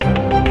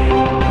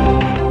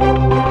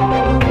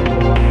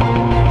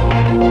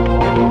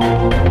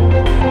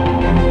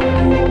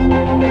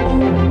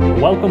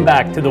Welcome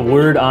back to the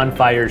Word on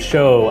Fire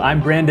show.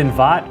 I'm Brandon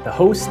Vaught, the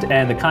host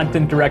and the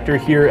content director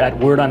here at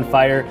Word on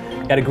Fire.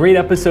 Got a great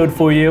episode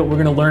for you. We're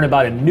going to learn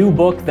about a new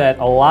book that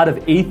a lot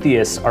of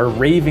atheists are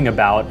raving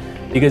about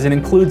because it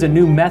includes a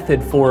new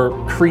method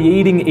for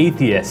creating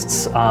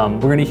atheists. We're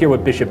going to hear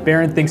what Bishop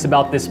Barron thinks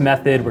about this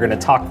method. We're going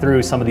to talk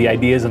through some of the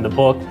ideas in the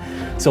book.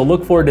 So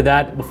look forward to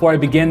that. Before I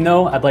begin,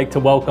 though, I'd like to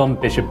welcome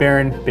Bishop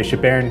Barron.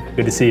 Bishop Barron,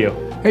 good to see you.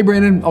 Hey,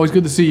 Brandon. Always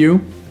good to see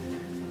you.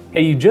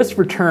 Hey, you just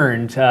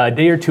returned a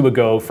day or two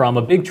ago from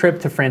a big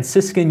trip to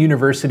Franciscan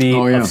University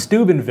of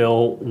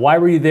Steubenville. Why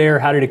were you there?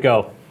 How did it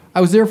go?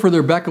 I was there for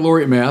their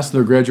baccalaureate mass,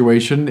 their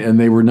graduation, and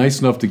they were nice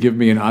enough to give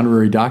me an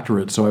honorary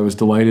doctorate, so I was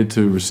delighted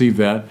to receive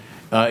that.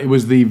 It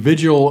was the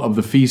vigil of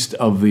the Feast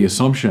of the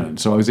Assumption,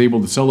 so I was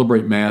able to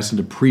celebrate mass and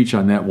to preach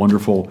on that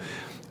wonderful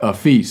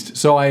feast.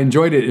 So I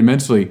enjoyed it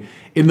immensely.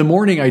 In the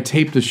morning, I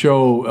taped a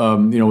show,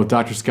 with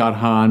Dr. Scott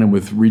Hahn and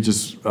with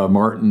Regis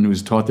Martin,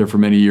 who's taught there for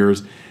many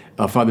years.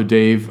 Father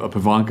Dave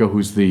Pavanka,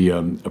 who's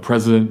the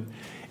president,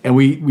 and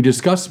we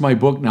discussed my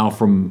book now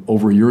from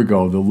over a year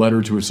ago, The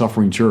Letter to a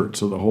Suffering Church,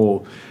 so the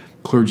whole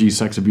clergy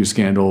sex abuse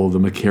scandal, the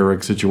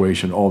McCarrick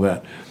situation, all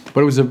that.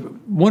 But it was a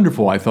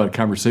wonderful, I thought,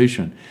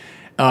 conversation.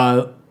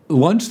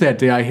 Lunch that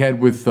day I had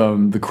with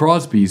the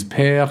Crosbys,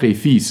 père et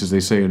fils, as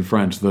they say in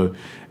French, the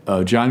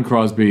John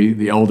Crosby,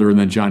 the elder, and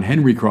then John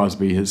Henry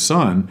Crosby, his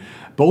son,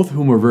 both of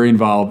whom were very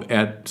involved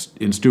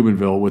in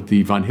Steubenville with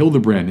the von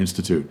Hildebrand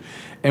Institute.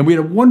 And we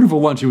had a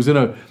wonderful lunch. It was in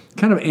a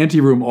kind of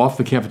anteroom off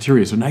the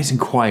cafeteria, so nice and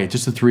quiet,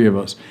 just the three of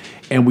us.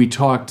 And we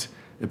talked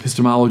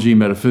epistemology,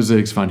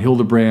 metaphysics, von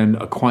Hildebrand,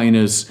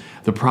 Aquinas,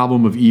 the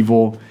problem of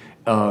evil.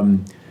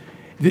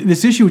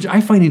 This issue, which I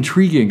find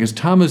intriguing, because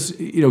Thomas,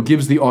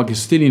 gives the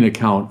Augustinian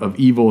account of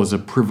evil as a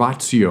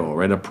privatio,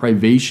 right, a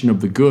privation of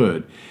the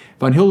good.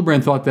 Von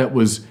Hildebrand thought that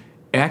was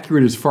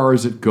accurate as far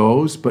as it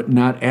goes, but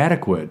not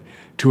adequate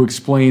to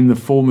explain the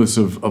fullness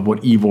of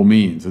what evil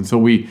means. And so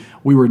we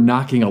were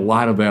knocking a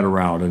lot of that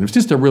around, and it was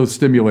just a real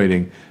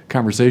stimulating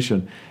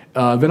conversation.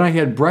 Then I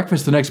had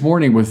breakfast the next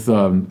morning with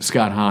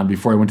Scott Hahn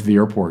before I went to the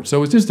airport. So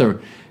it was just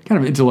a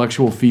kind of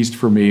intellectual feast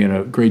for me and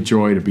a great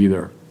joy to be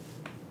there.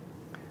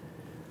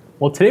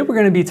 Well, today we're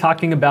going to be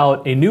talking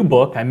about a new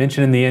book I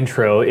mentioned in the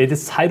intro. It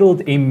is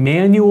titled A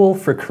Manual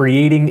for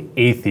Creating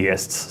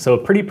Atheists. So a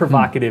pretty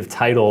provocative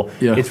title.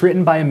 Yeah. It's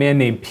written by a man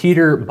named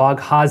Peter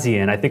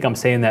Boghossian. I think I'm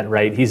saying that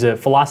right. He's a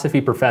philosophy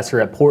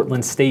professor at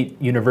Portland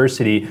State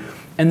University.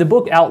 And the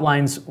book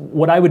outlines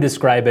what I would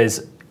describe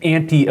as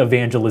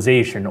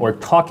anti-evangelization, or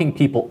talking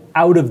people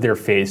out of their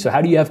faith. So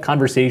how do you have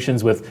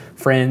conversations with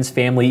friends,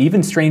 family,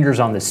 even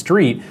strangers on the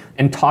street,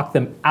 and talk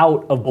them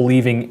out of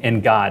believing in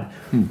God?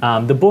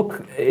 The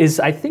book is,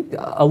 I think,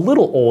 a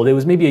little old. It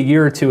was maybe a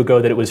year or two ago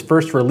that it was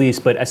first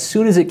released, but as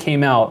soon as it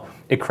came out,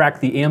 it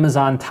cracked the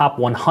Amazon top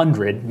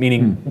 100,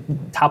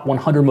 meaning top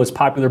 100 most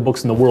popular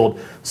books in the world,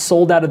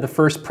 sold out of the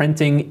first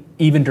printing,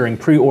 even during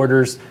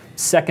pre-orders,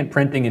 second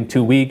printing in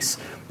 2 weeks.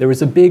 There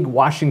was a big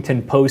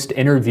Washington Post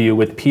interview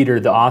with Peter,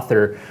 the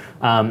author,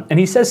 and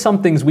he says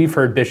some things we've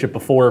heard, Bishop,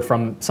 before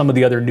from some of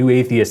the other new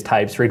atheist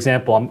types. For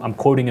example, I'm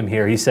quoting him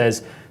here. He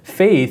says,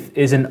 "Faith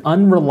is an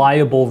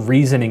unreliable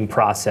reasoning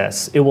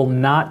process. It will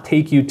not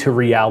take you to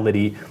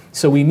reality.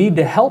 So we need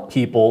to help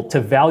people to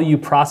value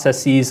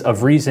processes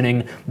of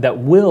reasoning that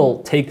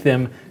will take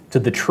them to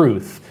the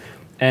truth."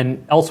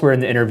 And elsewhere in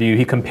the interview,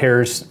 he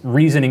compares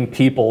reasoning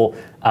people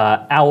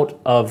out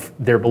of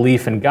their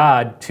belief in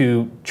God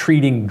to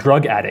treating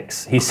drug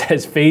addicts. He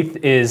says faith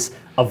is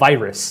a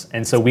virus,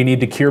 and so we need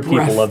to cure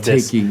people of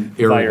this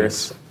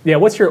virus. Yeah,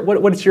 what's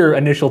your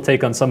initial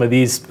take on some of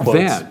these quotes?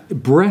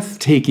 That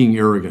breathtaking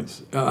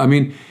arrogance.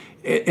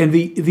 And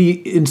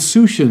the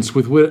insouciance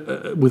with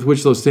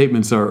which those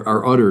statements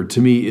are uttered, to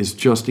me, is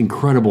just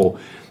incredible.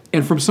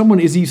 And from someone,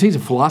 you say he's a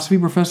philosophy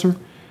professor?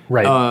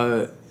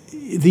 Right.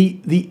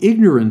 The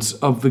ignorance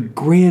of the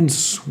grand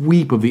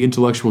sweep of the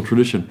intellectual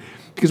tradition.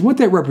 Because what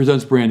that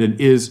represents, Brandon,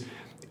 is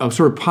a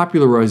sort of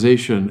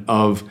popularization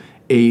of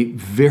a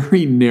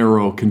very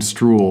narrow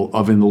construal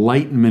of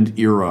Enlightenment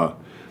era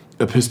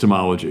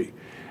epistemology.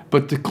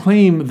 But to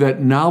claim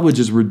that knowledge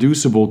is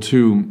reducible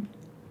to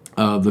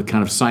the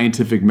kind of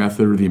scientific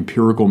method or the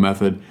empirical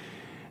method,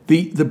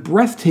 the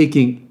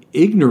breathtaking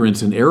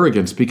ignorance and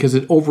arrogance, because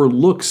it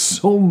overlooks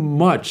so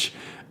much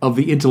of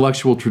the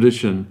intellectual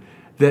tradition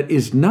that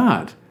is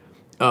not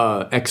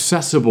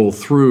accessible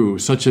through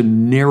such a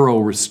narrow,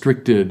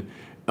 restricted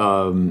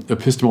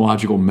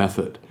epistemological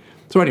method.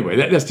 So anyway,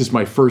 that's just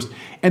my first.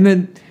 And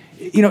then,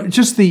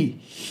 just the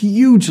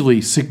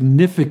hugely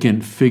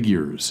significant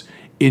figures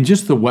in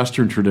just the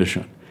Western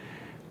tradition,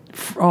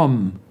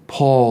 from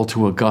Paul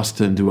to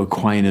Augustine to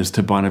Aquinas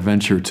to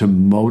Bonaventure to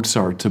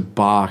Mozart to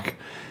Bach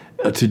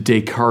to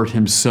Descartes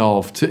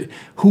himself, to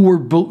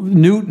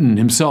Newton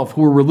himself,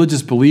 who were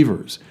religious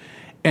believers.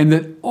 And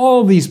that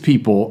all these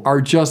people are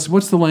just,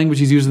 what's the language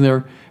he's using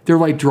there? They're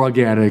like drug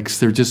addicts.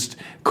 They're just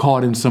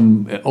caught in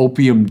some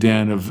opium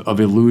den of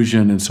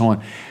illusion and so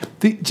on.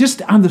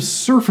 Just on the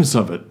surface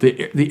of it,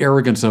 the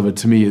arrogance of it,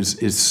 to me,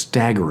 is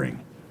staggering.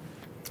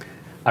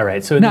 All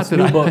right, so in Not this that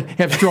new I book,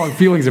 have strong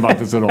feelings about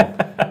this at all.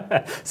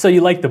 so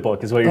you like the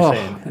book, is what you're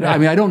saying. I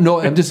mean, I don't know.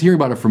 I'm just hearing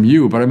about it from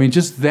you, but I mean,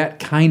 just that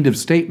kind of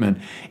statement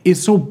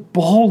is so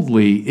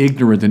baldly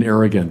ignorant and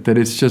arrogant that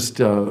it's just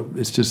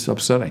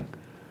upsetting.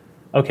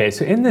 Okay,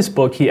 so in this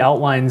book, he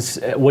outlines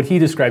what he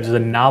describes as a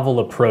novel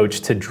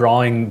approach to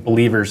drawing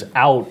believers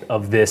out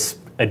of this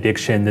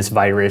addiction, this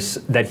virus,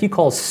 that he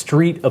calls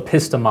street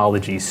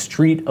epistemology.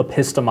 Street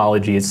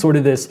epistemology is sort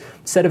of this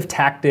set of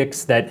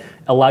tactics that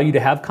allow you to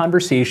have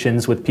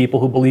conversations with people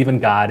who believe in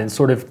God and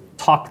sort of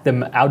talk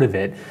them out of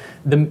it.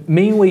 The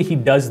main way he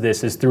does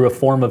this is through a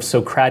form of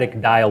Socratic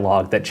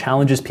dialogue that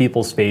challenges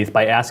people's faith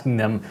by asking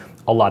them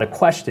a lot of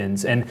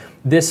questions. And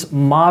this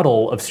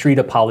model of street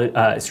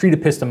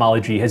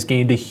epistemology has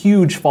gained a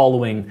huge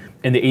following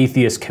in the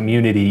atheist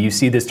community. You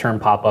see this term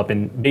pop up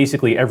in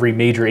basically every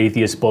major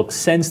atheist book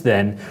since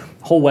then.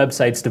 Whole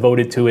websites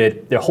devoted to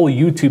it, their whole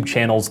YouTube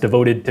channels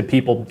devoted to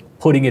people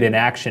putting it in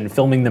action,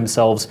 filming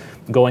themselves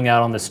going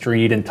out on the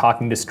street and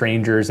talking to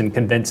strangers and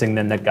convincing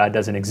them that God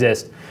doesn't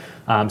exist.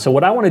 So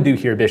what I want to do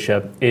here,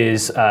 Bishop,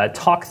 is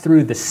talk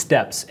through the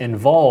steps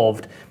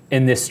involved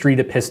in this street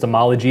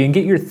epistemology and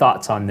get your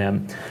thoughts on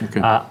them.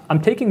 Okay.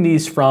 I'm taking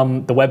these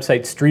from the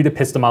website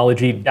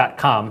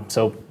streetepistemology.com,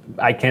 so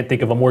I can't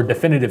think of a more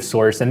definitive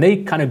source, and they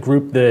kind of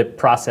group the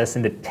process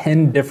into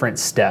 10 different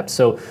steps.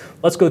 So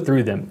let's go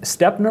through them.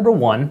 Step number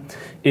 1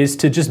 is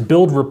to just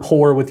build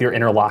rapport with your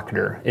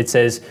interlocutor. It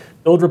says,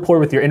 build rapport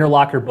with your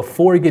interlocutor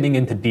before getting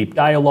into deep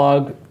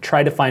dialogue.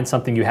 Try to find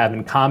something you have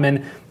in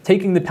common.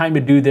 Taking the time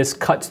to do this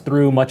cuts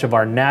through much of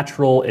our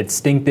natural,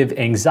 instinctive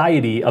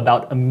anxiety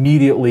about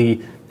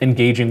immediately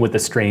engaging with a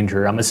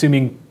stranger. I'm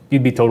assuming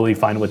you'd be totally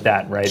fine with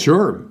that, right?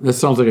 Sure. That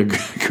sounds like a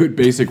good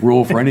basic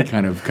rule for any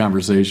kind of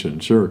conversation.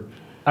 Sure.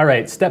 All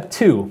right, step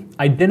 2,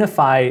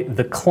 identify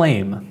the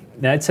claim.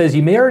 Now it says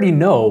you may already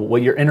know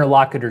what your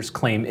interlocutor's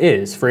claim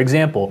is. For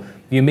example,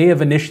 you may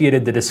have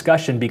initiated the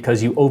discussion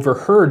because you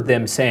overheard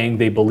them saying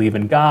they believe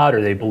in God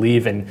or they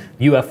believe in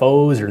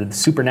UFOs or the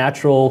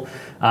supernatural.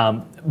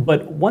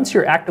 But once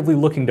you're actively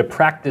looking to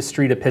practice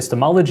street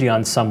epistemology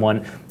on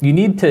someone, you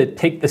need to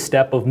take the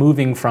step of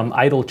moving from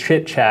idle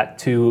chit-chat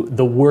to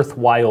the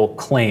worthwhile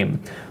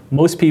claim.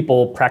 Most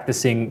people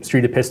practicing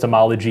street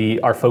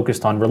epistemology are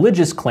focused on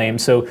religious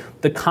claims, so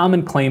the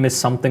common claim is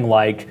something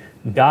like,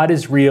 God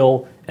is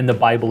real and the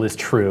Bible is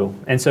true.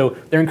 And so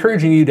they're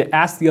encouraging you to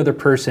ask the other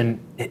person,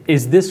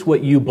 is this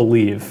what you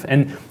believe?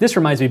 And this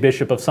reminds me,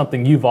 Bishop, of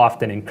something you've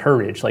often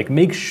encouraged. Like,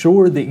 make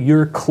sure that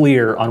you're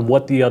clear on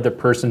what the other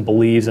person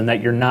believes and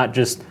that you're not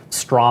just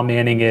straw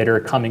manning it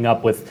or coming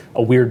up with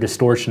a weird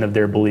distortion of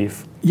their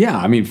belief. Yeah,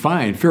 I mean,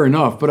 fine, fair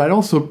enough. But I'd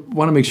also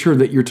want to make sure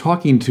that you're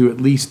talking to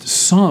at least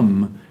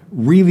some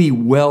really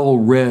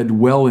well-read,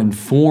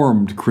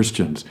 well-informed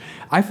Christians.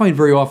 I find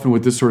very often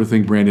with this sort of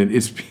thing, Brandon,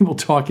 is people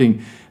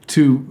talking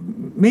to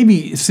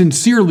maybe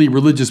sincerely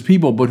religious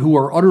people, but who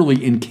are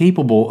utterly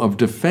incapable of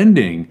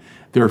defending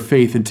their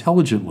faith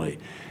intelligently.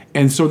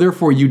 And so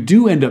therefore you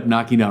do end up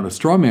knocking down a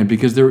straw man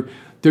because they're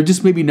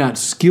just maybe not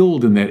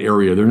skilled in that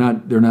area. They're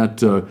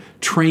not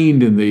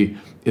trained in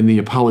the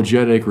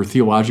apologetic or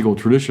theological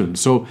tradition.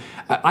 So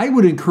I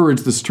would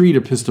encourage the street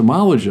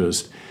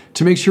epistemologist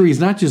to make sure he's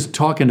not just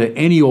talking to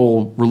any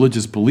old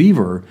religious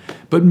believer,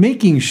 but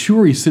making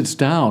sure he sits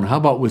down. How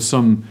about with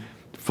some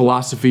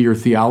philosophy or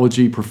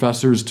theology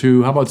professors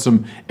too? How about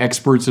some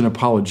experts in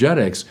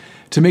apologetics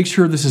to make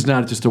sure this is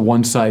not just a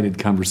one-sided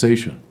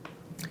conversation?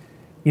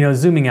 You know,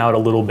 zooming out a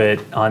little bit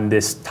on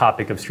this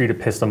topic of street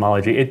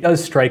epistemology, it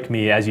does strike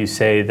me, as you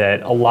say,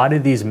 that a lot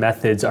of these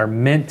methods are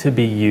meant to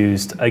be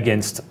used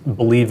against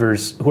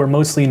believers who are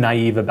mostly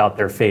naive about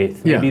their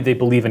faith. Maybe they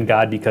believe in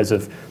God because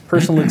of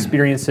personal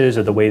experiences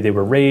or the way they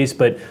were raised,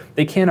 but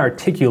they can't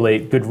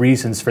articulate good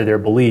reasons for their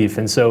belief.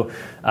 And so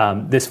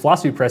this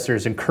philosophy professor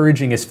is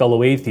encouraging his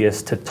fellow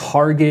atheists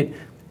to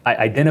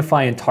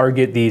identify and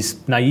target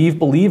these naive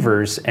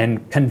believers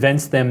and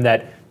convince them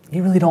that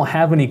you really don't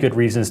have any good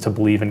reasons to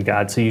believe in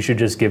God, so you should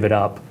just give it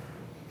up.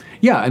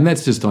 Yeah, and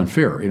that's just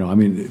unfair. You know, I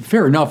mean,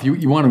 fair enough.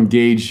 You want to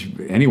engage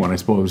anyone, I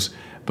suppose,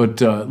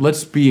 but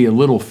let's be a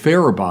little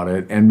fair about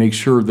it and make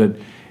sure that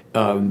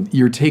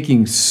you're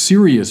taking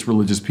serious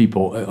religious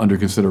people under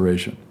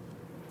consideration.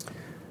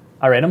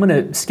 All right, I'm going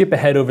to skip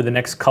ahead over the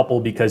next couple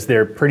because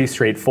they're pretty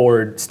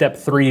straightforward. Step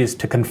 3 is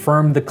to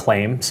confirm the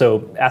claim.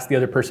 So ask the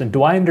other person,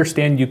 do I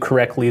understand you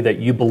correctly that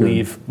you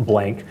believe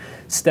blank?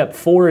 Step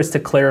 4 is to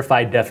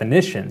clarify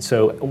definition.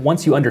 So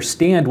once you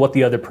understand what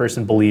the other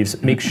person believes,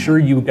 make sure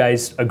you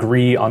guys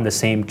agree on the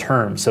same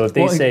terms. So if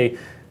they say,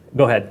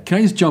 go ahead. Can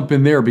I just jump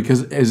in there?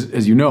 Because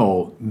as you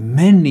know,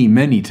 many,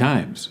 many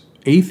times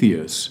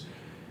atheists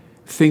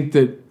think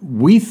that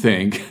we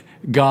think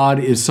God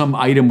is some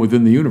item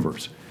within the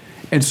universe.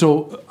 And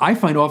so I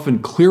find often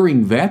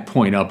clearing that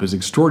point up is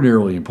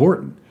extraordinarily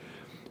important.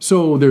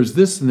 So there's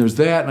this and there's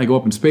that, and I go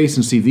up in space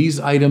and see these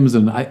items,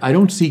 and I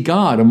don't see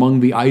God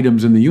among the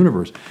items in the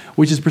universe,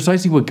 which is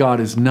precisely what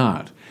God is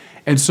not.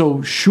 And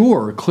so,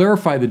 sure,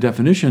 clarify the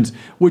definitions,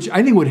 which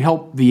I think would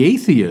help the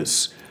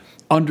atheists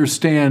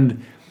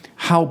understand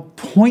how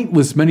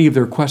pointless many of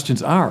their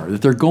questions are,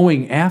 that they're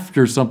going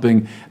after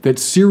something that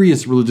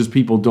serious religious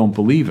people don't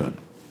believe in.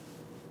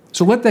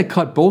 So let that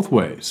cut both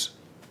ways.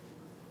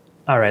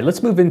 All right,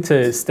 let's move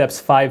into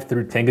steps 5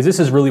 through 10, because this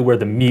is really where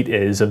the meat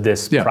is of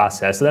this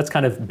process. So that's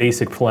kind of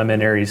basic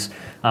preliminaries.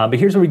 But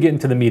here's where we get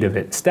into the meat of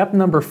it. Step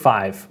number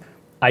 5,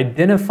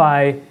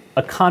 identify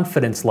a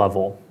confidence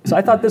level. So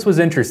I thought this was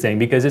interesting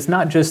because it's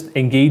not just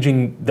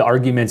engaging the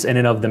arguments in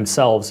and of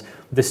themselves.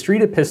 The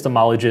street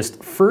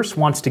epistemologist first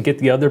wants to get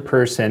the other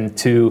person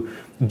to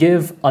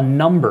give a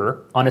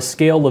number on a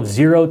scale of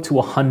 0 to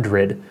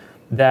 100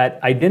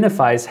 that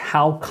identifies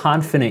how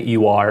confident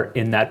you are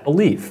in that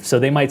belief. So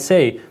they might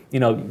say,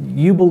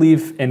 you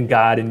believe in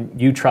God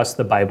and you trust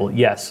the Bible.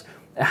 Yes.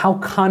 How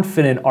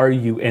confident are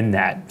you in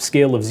that?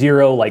 Scale of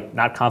 0, like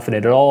not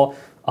confident at all,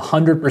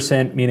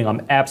 100%, meaning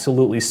I'm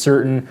absolutely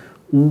certain.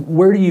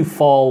 Where do you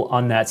fall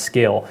on that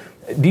scale?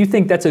 Do you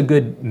think that's a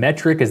good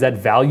metric? Is that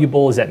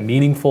valuable? Is that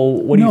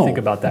meaningful? What do you think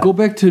about that? Go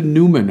back to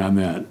Newman on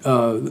that.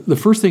 The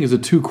first thing is a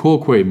tu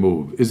quoque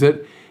move, is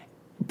that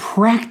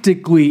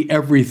practically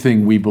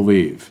everything we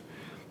believe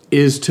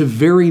is to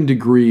varying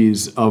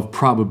degrees of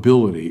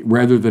probability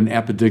rather than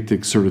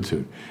apodictic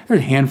certitude. There are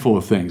a handful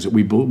of things that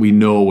we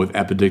know with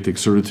apodictic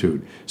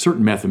certitude,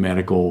 certain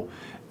mathematical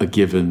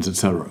givens,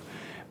 etc.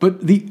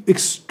 But the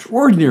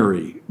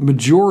extraordinary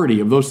majority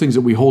of those things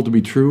that we hold to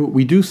be true,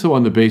 we do so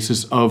on the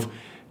basis of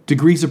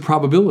degrees of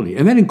probability.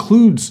 And that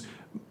includes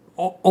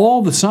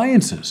all the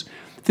sciences.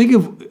 Think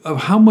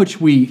of how much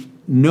we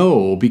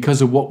know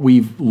because of what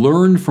we've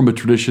learned from a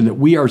tradition that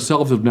we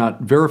ourselves have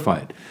not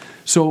verified.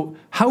 So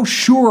how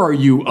sure are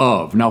you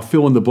of, now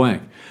fill in the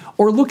blank,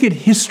 or look at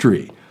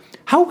history.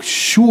 How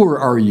sure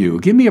are you?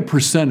 Give me a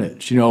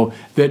percentage,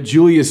 that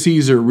Julius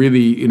Caesar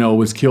really,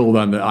 was killed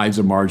on the Ides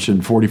of March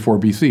in 44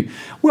 BC.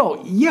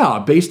 Well, yeah,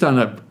 based on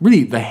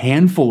the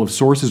handful of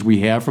sources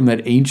we have from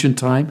that ancient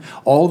time,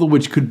 all of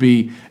which could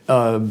be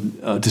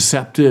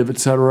deceptive,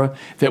 etc.,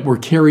 that were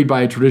carried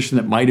by a tradition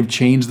that might have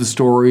changed the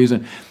stories.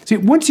 And see,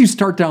 once you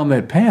start down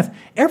that path,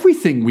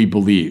 everything we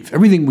believe,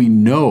 everything we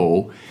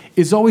know,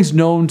 is always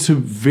known to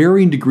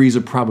varying degrees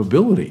of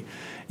probability.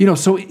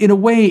 So in a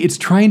way, it's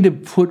trying to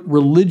put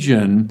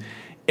religion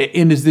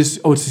in as this,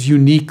 it's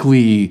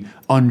uniquely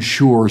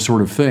unsure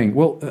sort of thing.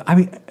 Well, I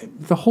mean,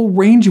 the whole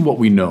range of what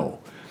we know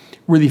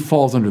really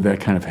falls under that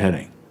kind of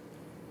heading.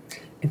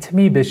 And to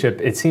me, Bishop,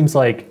 it seems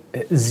like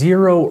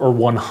 0 or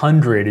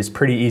 100 is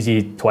pretty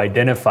easy to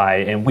identify,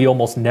 and we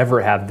almost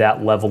never have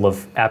that level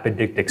of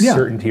apodictic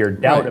certainty or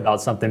doubt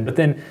about something. But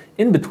then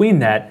in between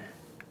that,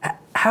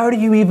 how do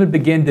you even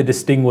begin to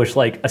distinguish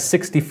like a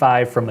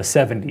 65 from a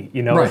 70,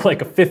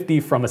 like a 50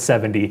 from a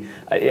 70?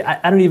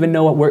 I don't even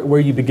know where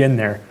you begin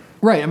there.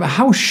 Right. I mean,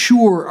 how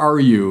sure are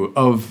you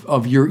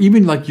of your,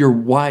 even like your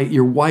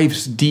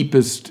wife's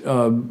deepest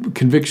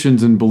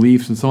convictions and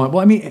beliefs and so on?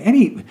 Well, I mean,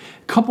 any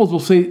couples will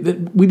say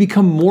that we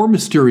become more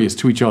mysterious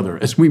to each other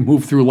as we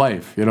move through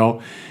life,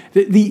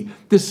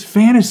 This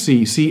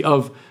fantasy,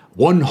 of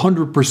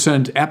 100%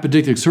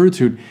 apodictic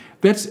certitude,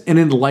 that's an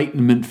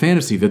enlightenment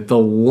fantasy, that the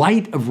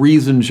light of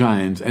reason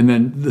shines, and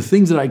then the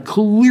things that I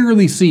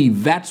clearly see,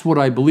 that's what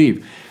I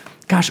believe.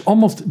 Gosh,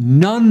 almost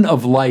none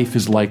of life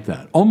is like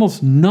that.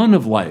 Almost none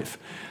of life.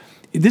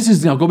 This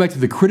is, now go back to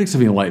the critics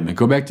of the Enlightenment,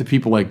 go back to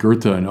people like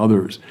Goethe and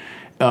others.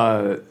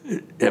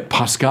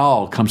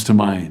 Pascal comes to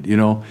mind,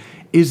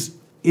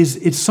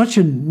 it's such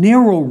a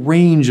narrow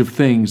range of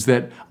things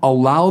that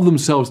allow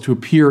themselves to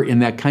appear in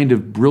that kind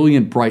of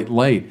brilliant, bright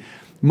light.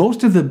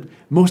 Most of the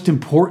most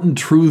important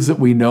truths that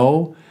we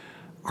know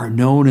are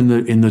known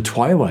in the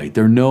twilight.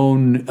 They're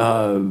known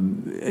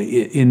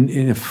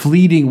in a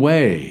fleeting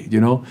way,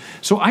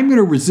 So I'm going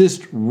to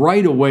resist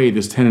right away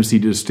this tendency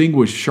to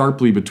distinguish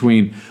sharply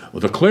between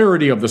the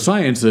clarity of the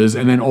sciences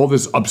and then all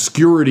this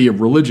obscurity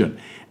of religion.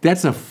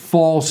 That's a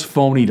false,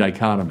 phony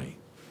dichotomy.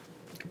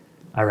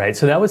 All right,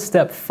 so that was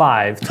step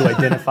 5 to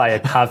identify a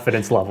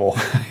confidence level.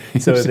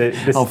 So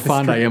how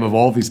fond I am of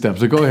all these steps.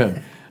 So go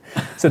ahead.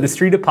 So the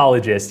street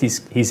apologist,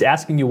 he's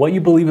asking you what you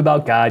believe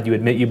about God. You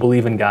admit you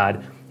believe in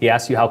God. He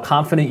asks you how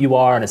confident you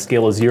are on a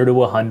scale of 0 to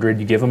 100.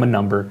 You give him a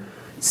number.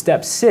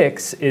 Step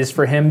 6 is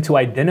for him to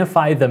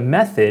identify the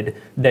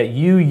method that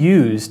you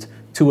used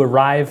to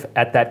arrive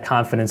at that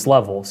confidence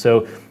level.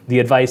 So the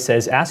advice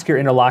says, ask your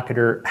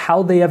interlocutor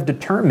how they have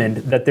determined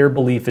that their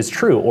belief is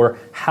true or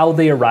how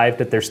they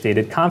arrived at their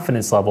stated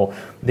confidence level.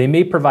 They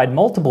may provide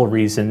multiple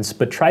reasons,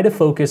 but try to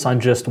focus on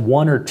just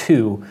 1 or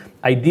 2,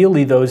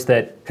 ideally those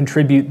that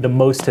contribute the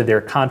most to their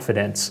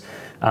confidence.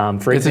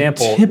 For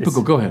example,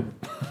 go ahead.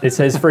 It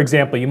says, for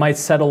example, you might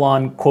settle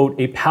on, quote,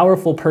 a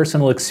powerful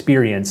personal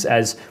experience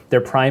as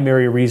their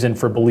primary reason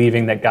for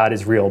believing that God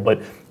is real.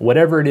 But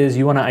whatever it is,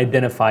 you want to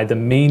identify the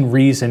main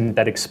reason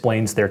that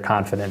explains their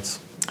confidence.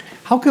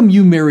 How come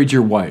you married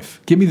your wife?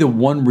 Give me the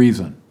one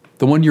reason,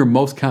 the one you're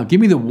most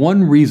Give me the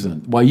one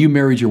reason why you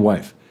married your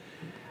wife.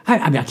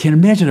 I mean, I can't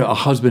imagine a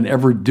husband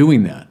ever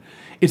doing that.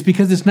 It's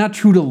because it's not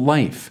true to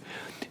life.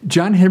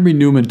 John Henry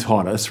Newman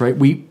taught us, right?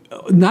 We,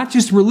 not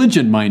just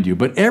religion, mind you,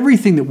 but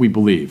everything that we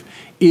believe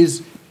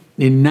is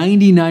in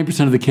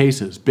 99% of the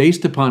cases,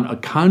 based upon a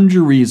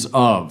congeries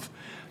of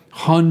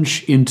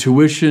hunch,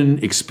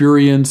 intuition,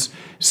 experience,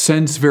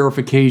 sense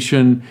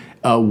verification,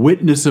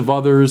 witness of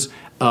others,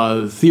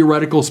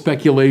 theoretical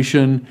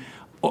speculation,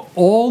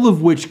 all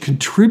of which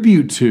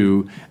contribute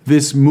to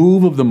this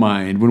move of the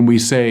mind when we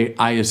say,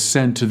 I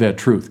assent to that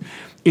truth.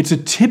 It's a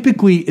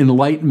typically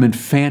Enlightenment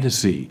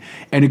fantasy,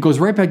 and it goes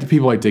right back to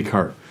people like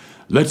Descartes.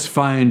 Let's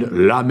find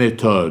la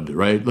méthode,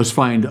 right? Let's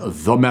find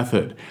the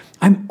method.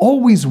 I'm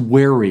always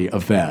wary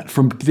of that.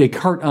 From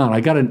Descartes on,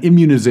 I got an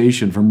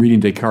immunization from reading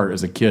Descartes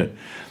as a kid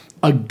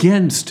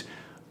against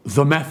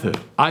the method.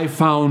 I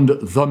found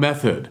the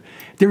method.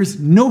 There is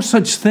no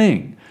such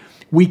thing.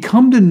 We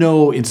come to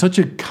know in such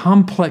a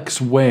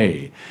complex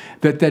way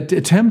that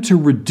attempt to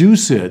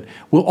reduce it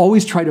will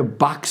always try to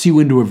box you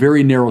into a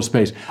very narrow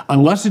space.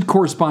 Unless it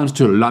corresponds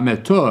to la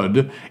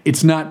méthode,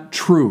 it's not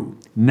true.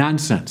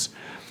 Nonsense.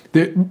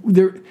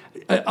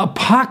 A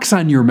pox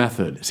on your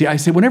method. See, I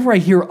say whenever I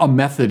hear a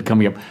method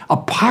coming up, a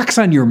pox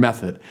on your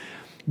method,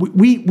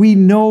 we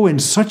know in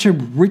such a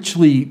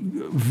richly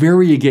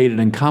variegated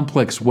and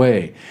complex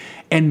way,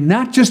 and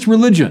not just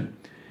religion.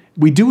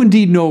 We do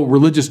indeed know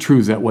religious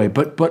truths that way,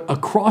 but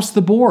across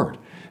the board,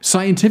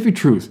 scientific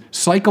truth,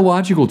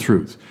 psychological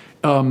truth.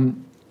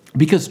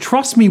 Because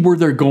trust me where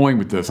they're going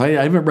with this. I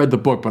haven't read the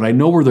book, but I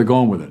know where they're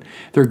going with it.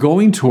 They're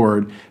going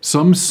toward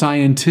some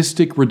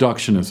scientific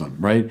reductionism,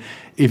 right?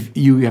 If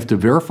you have to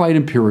verify it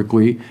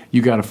empirically,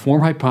 you got to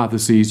form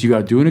hypotheses, you got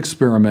to do an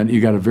experiment,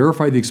 you got to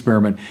verify the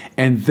experiment,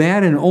 and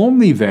that and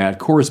only that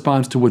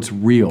corresponds to what's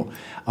real.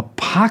 A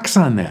pox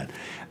on that.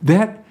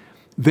 That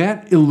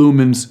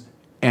illumines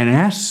an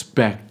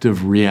aspect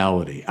of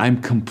reality.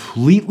 I'm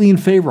completely in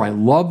favor. I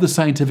love the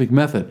scientific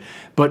method,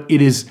 but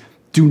it is,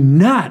 do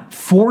not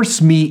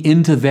force me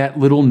into that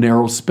little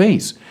narrow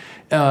space.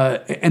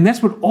 And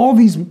that's what all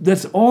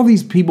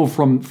these people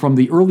from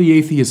the early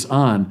atheists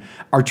on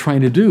are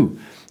trying to do.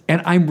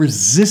 And I'm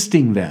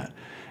resisting that.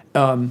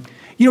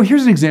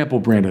 Here's an example,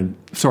 Brandon.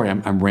 Sorry,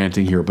 I'm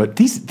ranting here, but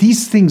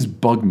these things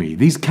bug me.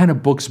 These kind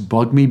of books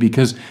bug me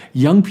because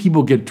young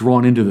people get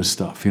drawn into this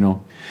stuff,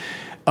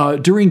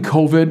 During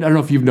COVID, I don't know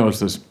if you've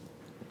noticed this,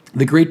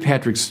 the great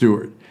Patrick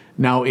Stewart,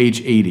 now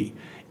age 80,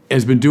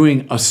 has been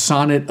doing a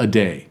sonnet a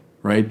day,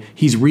 right?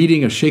 He's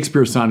reading a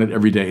Shakespeare sonnet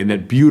every day in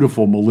that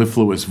beautiful,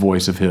 mellifluous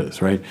voice of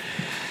his, right?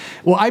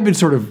 Well, I've been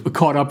sort of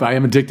caught up. I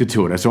am addicted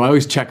to it. So I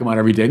always check them out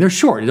every day. And they're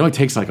short. It only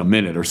takes like a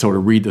minute or so to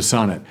read the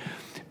sonnet.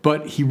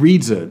 But he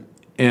reads it,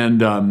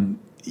 and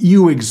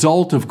you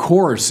exult, of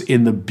course,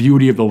 in the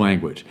beauty of the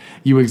language.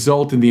 You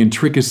exult in the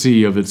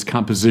intricacy of its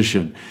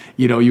composition.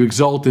 You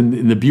exult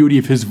in the beauty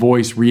of his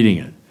voice reading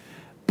it.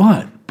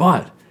 But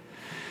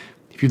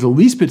if you're the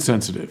least bit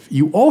sensitive,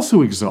 you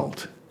also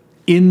exult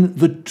in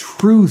the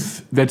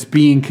truth that's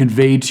being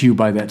conveyed to you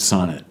by that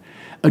sonnet.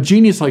 A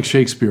genius like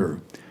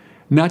Shakespeare,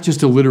 not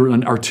just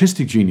an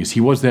artistic genius,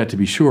 he was that to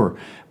be sure,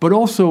 but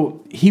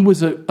also he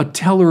was a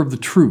teller of the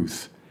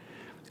truth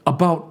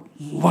about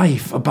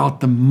life, about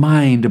the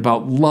mind,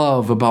 about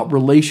love, about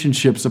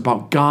relationships,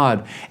 about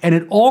God. And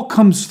it all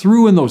comes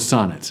through in those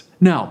sonnets.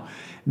 Now,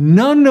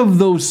 none of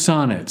those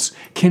sonnets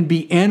can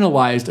be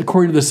analyzed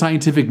according to the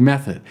scientific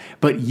method,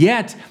 but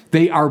yet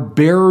they are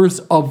bearers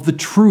of the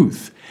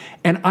truth.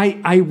 And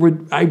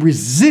I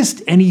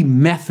resist any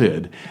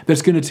method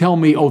that's going to tell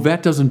me, oh,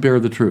 that doesn't bear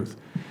the truth.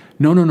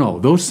 No.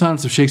 Those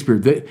sonnets of Shakespeare,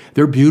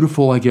 they're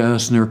beautiful, I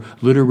guess, and they're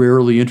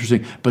literarily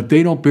interesting, but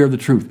they don't bear the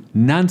truth.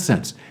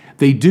 Nonsense.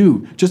 They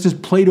do, just as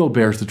Plato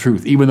bears the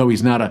truth, even though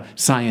he's not a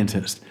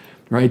scientist,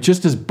 right?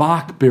 Just as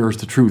Bach bears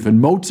the truth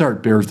and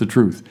Mozart bears the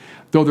truth,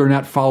 though they're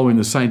not following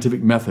the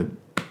scientific method.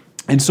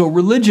 And so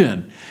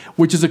religion,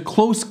 which is a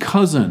close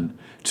cousin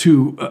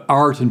to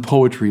art and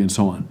poetry and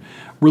so on,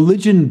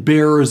 religion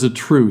bears a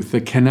truth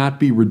that cannot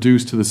be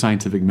reduced to the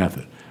scientific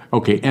method.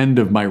 Okay, end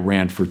of my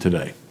rant for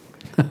today.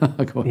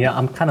 Yeah,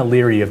 I'm kind of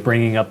leery of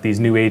bringing up these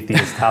new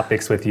atheist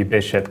topics with you,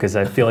 Bishop, because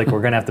I feel like we're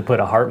going to have to put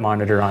a heart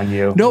monitor on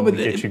you to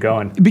get you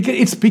going.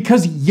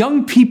 Because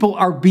young people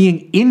are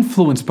being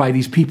influenced by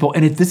these people,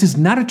 and this is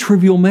not a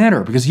trivial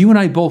matter, because you and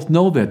I both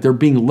know that. They're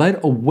being led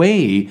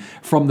away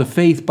from the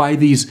faith by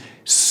these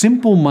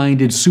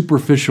simple-minded,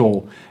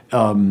 superficial,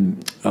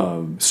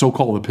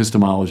 so-called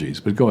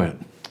epistemologies. But go ahead.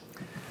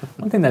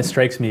 One thing that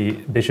strikes me,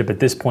 Bishop, at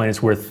this point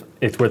it's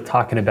worth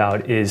talking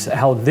about is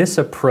how this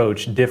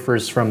approach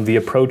differs from the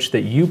approach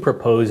that you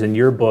propose in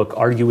your book,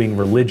 Arguing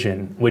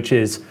Religion, which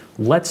is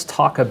let's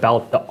talk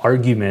about the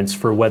arguments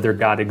for whether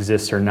God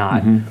exists or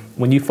not. Mm-hmm.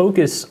 When you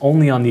focus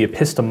only on the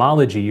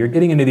epistemology, you're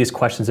getting into these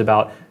questions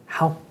about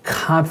how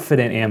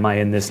confident am I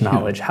in this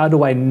knowledge? How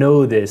do I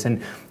know this?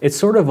 And it's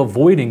sort of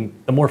avoiding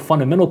the more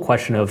fundamental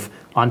question of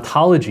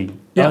ontology.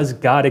 Does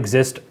God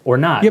exist or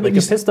not? Like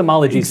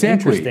epistemology is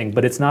interesting,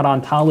 but it's not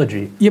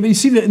ontology. Yeah, but you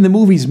see that in the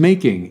movie he's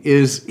making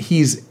is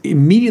he's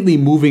immediately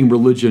moving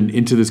religion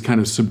into this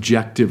kind of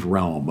subjective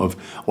realm of,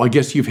 well, I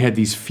guess you've had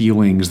these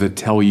feelings that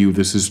tell you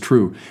this is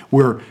true.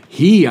 Where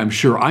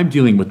I'm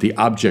dealing with the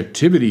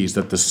objectivities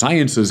that the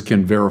sciences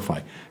can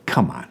verify.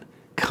 Come on.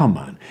 come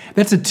on.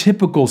 That's a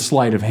typical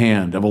sleight of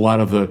hand of a lot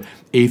of the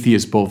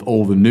atheists, both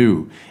old and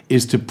new,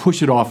 is to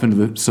push it off into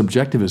the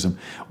subjectivism,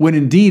 when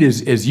indeed,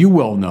 as you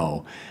well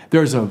know,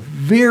 there's a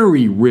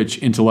very rich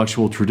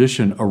intellectual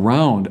tradition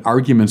around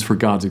arguments for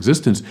God's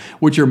existence,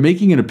 which are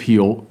making an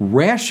appeal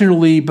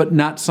rationally but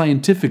not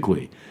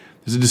scientifically.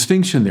 There's a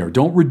distinction there.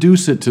 Don't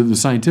reduce it to the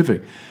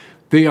scientific.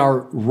 They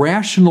are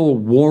rational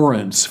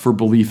warrants for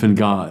belief in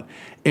God.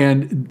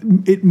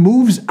 And it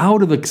moves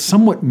out of the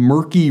somewhat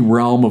murky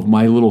realm of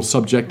my little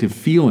subjective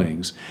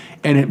feelings,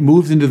 and it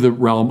moves into the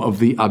realm of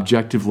the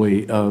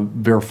objectively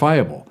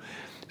verifiable.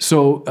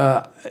 So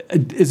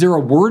is there a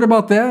word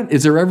about that?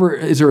 Is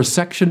there a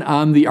section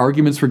on the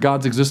arguments for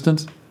God's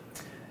existence?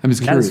 I'm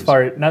just curious.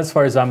 Not as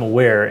far as I'm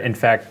aware. In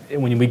fact,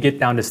 when we get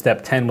down to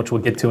step 10, which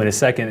we'll get to in a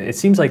second, it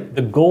seems like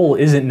the goal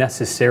isn't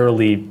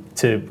necessarily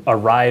to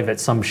arrive at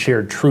some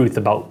shared truth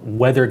about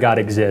whether God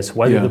exists,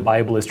 whether the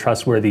Bible is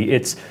trustworthy.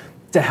 It's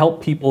to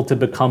help people to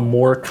become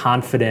more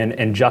confident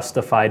and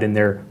justified in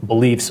their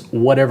beliefs,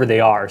 whatever they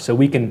are. So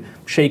we can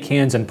shake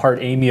hands and part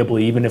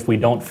amiably, even if we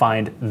don't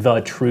find the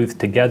truth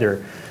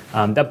together.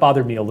 That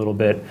bothered me a little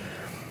bit.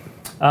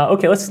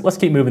 Okay, let's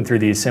keep moving through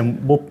these,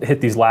 and we'll hit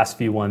these last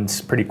few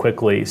ones pretty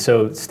quickly.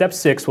 So step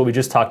 6, what we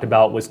just talked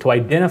about, was to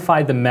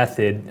identify the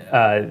method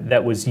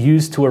that was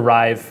used to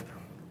arrive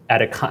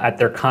at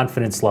their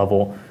confidence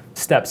level.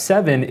 Step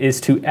 7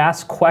 is to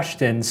ask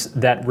questions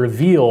that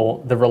reveal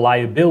the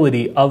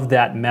reliability of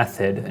that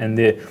method. And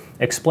the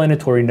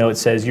explanatory note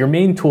says, your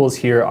main tools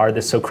here are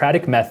the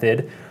Socratic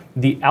method,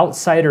 the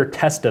outsider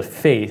test of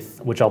faith,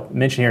 which I'll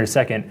mention here in a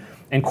second,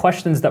 and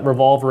questions that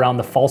revolve around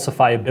the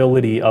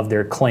falsifiability of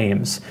their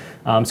claims.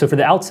 So for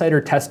the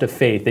outsider test of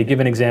faith, they give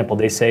an example.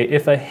 They say,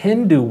 if a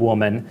Hindu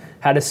woman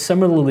had a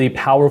similarly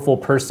powerful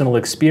personal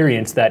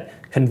experience that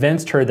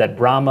convinced her that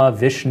Brahma,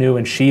 Vishnu,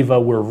 and Shiva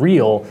were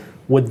real,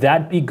 would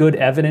that be good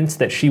evidence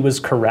that she was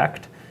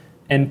correct?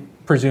 And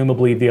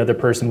presumably the other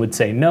person would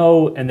say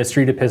no, and the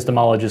street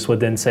epistemologist would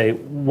then say,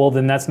 well,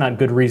 then that's not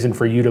good reason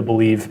for you to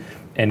believe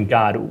in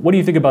God. What do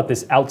you think about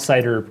this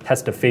outsider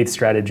test of faith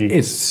strategy?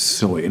 It's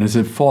silly, and it's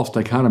a false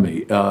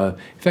dichotomy. In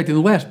fact, in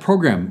the last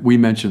program, we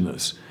mentioned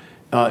this.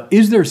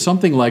 Is there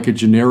something like a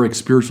generic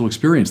spiritual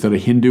experience that a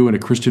Hindu and a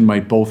Christian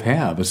might both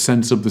have, a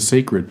sense of the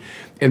sacred?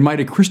 And might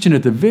a Christian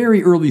at the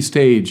very early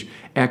stage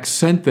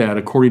accent that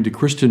according to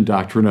Christian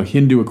doctrine, a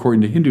Hindu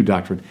according to Hindu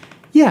doctrine?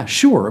 Yeah,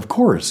 sure, of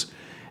course.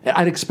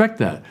 I'd expect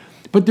that.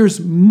 But there's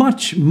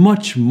much,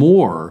 much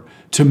more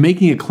to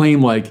making a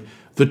claim like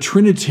the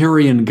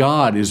Trinitarian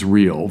God is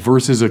real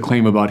versus a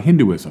claim about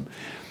Hinduism.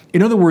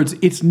 In other words,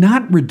 it's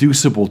not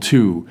reducible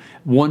to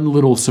one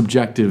little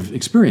subjective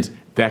experience.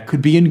 That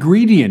could be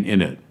ingredient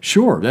in it.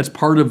 Sure, that's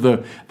part of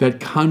that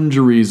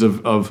congeries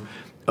of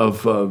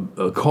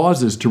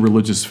causes to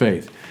religious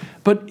faith.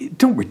 But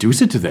don't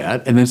reduce it to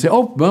that and then say,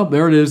 oh, well,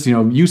 there it is.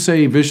 You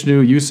say Vishnu,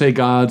 you say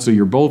God, so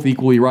you're both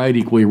equally right,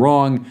 equally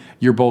wrong.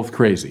 You're both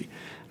crazy.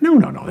 No.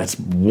 That's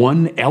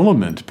one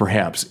element,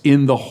 perhaps,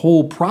 in the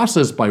whole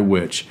process by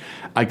which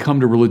I come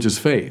to religious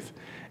faith.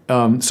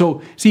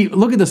 So, see,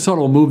 look at the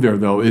subtle move there,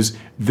 though, is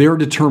they're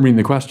determining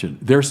the question.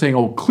 They're saying,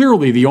 oh,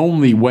 clearly the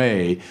only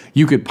way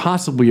you could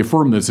possibly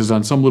affirm this is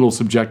on some little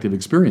subjective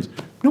experience.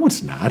 No,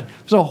 it's not.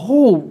 There's a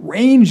whole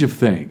range of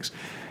things.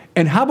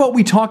 And how about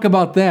we talk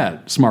about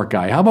that, smart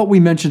guy? How about we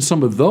mention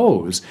some of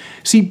those?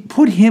 See,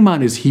 put him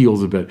on his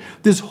heels a bit.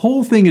 This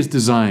whole thing is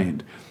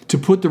designed to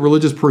put the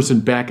religious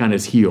person back on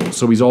his heels,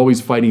 so he's always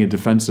fighting a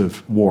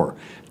defensive war.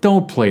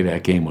 Don't play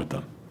that game with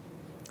them.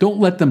 Don't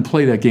let them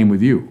play that game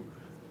with you.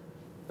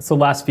 So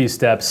last few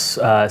steps.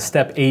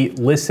 Step 8,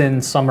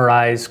 listen,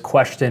 summarize,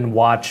 question,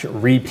 watch,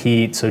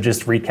 repeat. So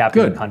just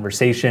recapping the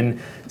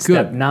conversation.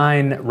 Step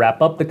 9,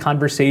 wrap up the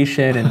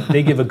conversation. And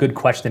they give a good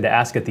question to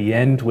ask at the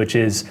end, which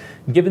is,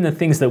 given the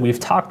things that we've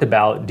talked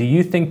about, do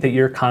you think that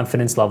your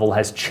confidence level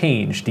has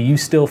changed? Do you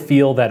still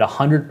feel that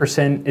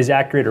 100% is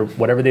accurate or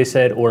whatever they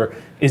said, or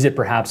is it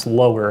perhaps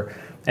lower?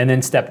 And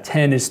then step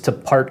 10 is to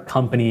part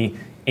company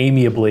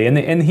amiably,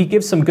 and he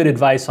gives some good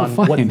advice on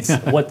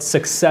what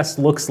success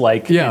looks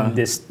like in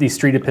these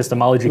street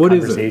epistemology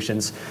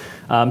conversations.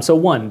 So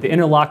 1, the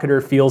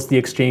interlocutor feels the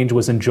exchange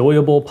was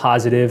enjoyable,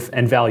 positive,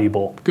 and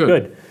valuable.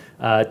 Good.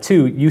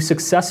 2, you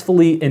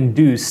successfully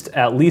induced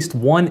at least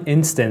one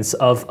instance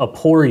of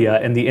aporia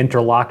in the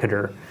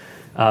interlocutor.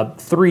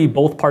 3,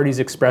 both parties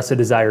express a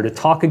desire to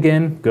talk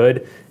again.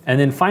 Good. And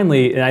then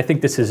finally, and I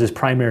think this is his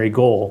primary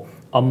goal,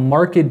 a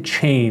marked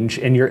change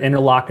in your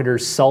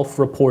interlocutor's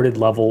self-reported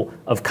level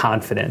of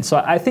confidence. So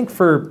I think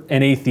for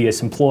an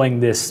atheist employing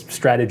this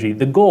strategy,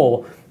 the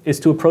goal is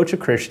to approach a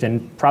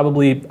Christian,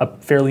 probably a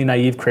fairly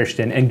naive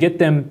Christian, and get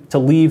them to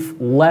leave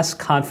less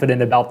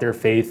confident about their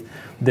faith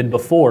than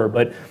before.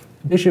 But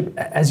Bishop,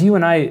 as you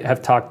and I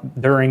have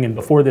talked during and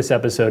before this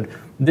episode,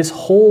 this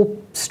whole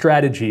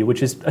strategy,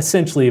 which is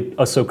essentially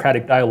a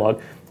Socratic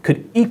dialogue,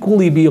 could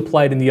equally be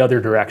applied in the other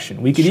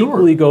direction. We could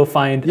equally go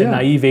find a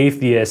naive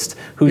atheist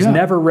who's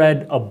never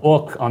read a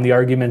book on the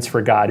arguments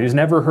for God, who's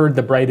never heard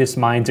the brightest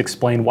minds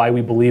explain why we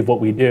believe what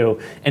we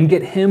do, and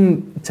get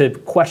him to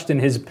question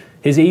his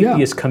his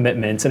atheist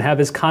commitments and have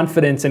his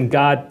confidence in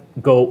God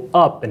go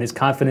up and his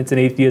confidence in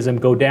atheism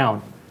go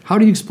down? How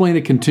do you explain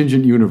a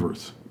contingent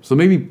universe? So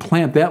maybe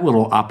plant that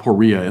little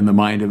aporia in the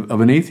mind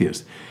of an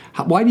atheist.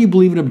 Why do you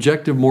believe in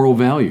objective moral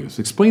values?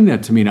 Explain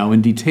that to me now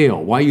in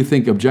detail. Why you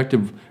think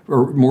objective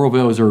or moral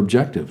values are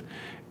objective.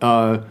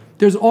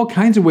 There's all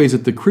kinds of ways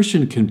that the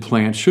Christian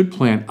should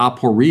plant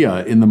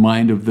aporia in the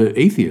mind of the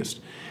atheist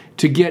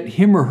to get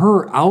him or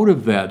her out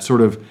of that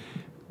sort of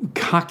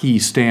cocky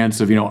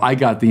stance of, I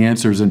got the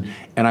answers and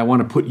I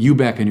want to put you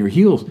back on your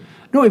heels.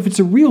 No, if it's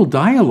a real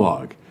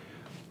dialogue,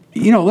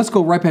 let's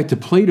go right back to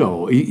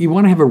Plato. You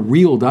want to have a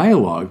real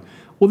dialogue.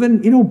 Well,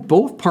 then,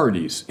 both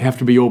parties have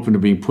to be open to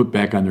being put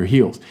back on their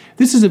heels.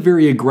 This is a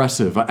very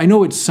aggressive. I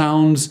know it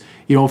sounds,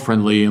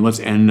 friendly and let's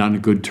end on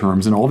good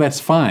terms and all that's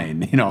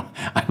fine.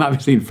 I'm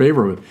obviously in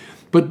favor of it.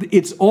 But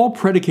it's all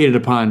predicated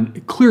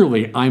upon,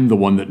 clearly, I'm the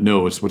one that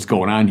knows what's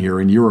going on here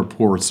and you're a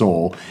poor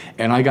soul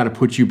and I got to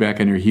put you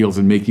back on your heels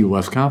and make you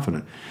less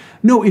confident.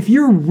 No, if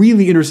you're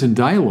really interested in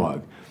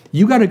dialogue,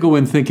 you got to go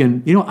in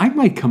thinking, I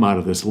might come out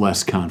of this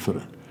less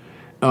confident.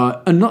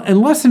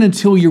 Unless and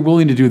until you're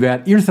willing to do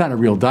that, it's not a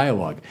real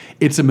dialogue.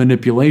 It's a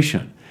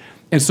manipulation.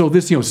 And so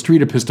this,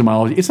 street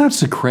epistemology, it's not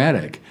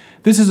Socratic.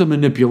 This is a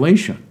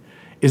manipulation.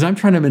 I'm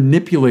trying to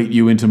manipulate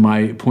you into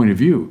my point of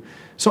view.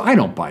 So I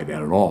don't buy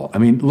that at all. I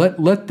mean,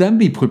 let them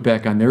be put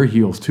back on their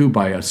heels too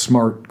by a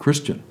smart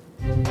Christian.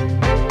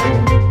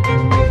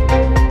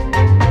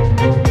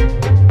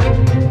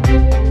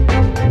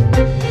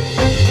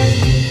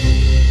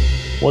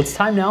 Well, it's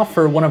time now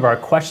for one of our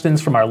questions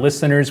from our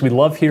listeners. We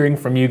love hearing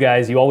from you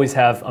guys. You always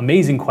have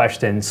amazing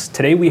questions.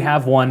 Today we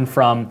have one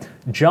from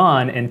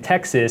John in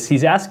Texas.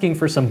 He's asking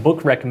for some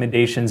book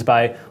recommendations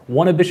by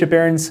one of Bishop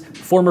Barron's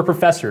former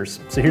professors.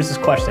 So here's his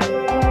question.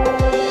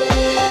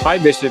 Hi,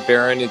 Bishop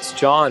Barron. It's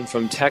John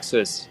from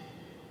Texas.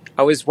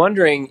 I was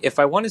wondering if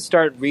I want to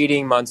start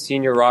reading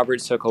Monsignor Robert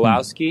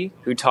Sokolowski,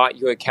 who taught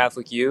you at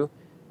Catholic U,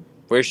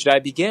 where should I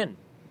begin?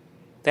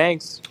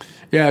 Thanks.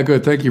 Yeah,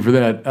 good. Thank you for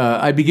that.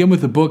 I begin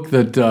with a book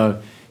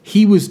that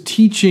he was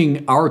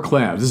teaching our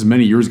class. This is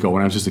many years ago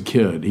when I was just a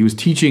kid. He was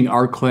teaching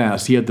our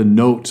class. He had the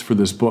notes for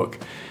this book,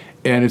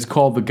 and it's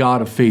called The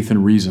God of Faith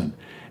and Reason.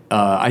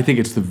 I think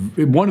it's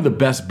one of the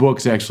best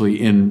books,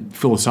 actually, in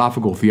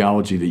philosophical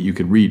theology that you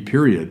could read,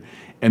 period,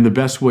 and the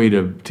best way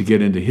to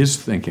get into his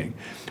thinking.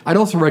 I'd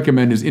also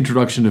recommend his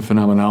Introduction to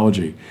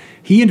Phenomenology.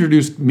 He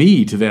introduced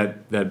me to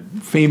that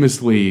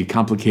famously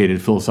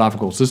complicated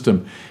philosophical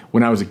system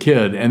when I was a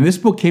kid. And this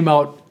book came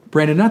out,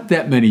 Brandon, not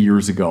that many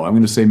years ago. I'm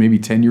going to say maybe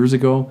 10 years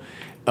ago.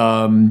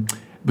 But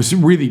it's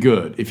really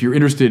good. If you're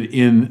interested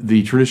in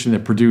the tradition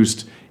that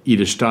produced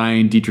Edith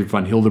Stein, Dietrich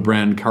von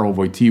Hildebrand, Karl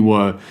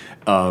Wojtyła,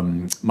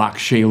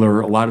 Max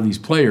Scheler, a lot of these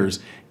players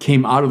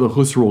came out of the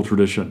Husserl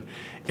tradition.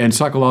 And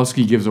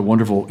Sokolowski gives a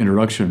wonderful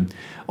introduction.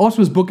 Also,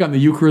 his book on the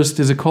Eucharist,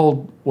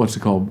 what's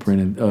it called,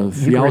 Brandon?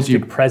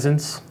 Eucharistic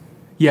Presence.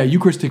 Yeah,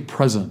 Eucharistic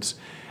Presence.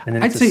 And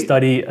then it's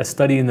a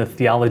study in the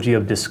theology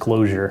of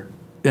disclosure.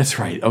 That's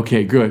right.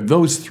 Okay, good.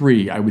 Those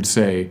three, I would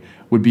say,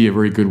 would be a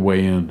very good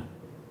way in.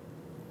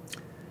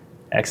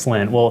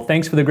 Excellent. Well,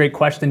 thanks for the great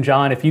question,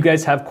 John. If you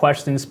guys have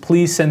questions,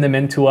 please send them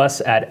in to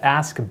us at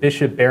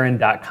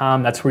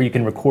askbishopbarron.com. That's where you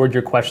can record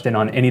your question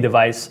on any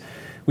device.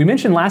 We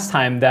mentioned last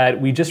time that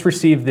we just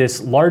received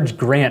this large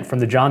grant from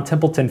the John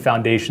Templeton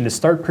Foundation to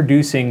start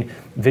producing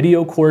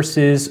video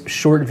courses,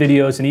 short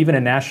videos, and even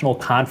a national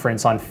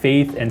conference on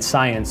faith and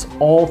science,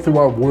 all through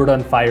our Word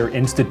on Fire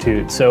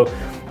Institute. So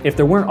if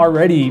there weren't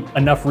already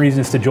enough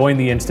reasons to join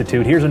the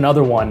Institute, here's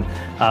another one.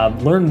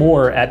 Learn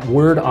more at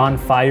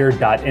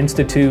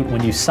wordonfire.institute.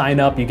 When you sign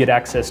up, you get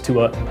access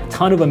to a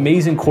ton of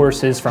amazing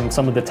courses from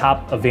some of the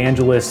top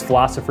evangelists,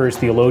 philosophers,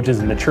 theologians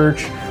in the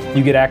church.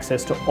 You get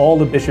access to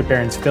all of Bishop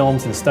Barron's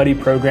films and study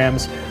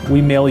programs.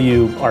 We mail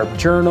you our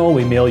journal,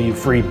 we mail you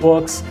free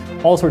books,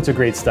 all sorts of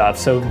great stuff.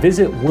 So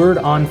visit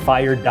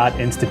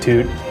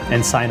wordonfire.institute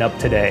and sign up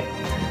today.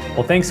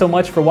 Well, thanks so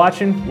much for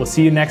watching. We'll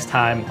see you next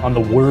time on the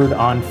Word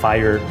on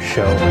Fire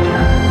show.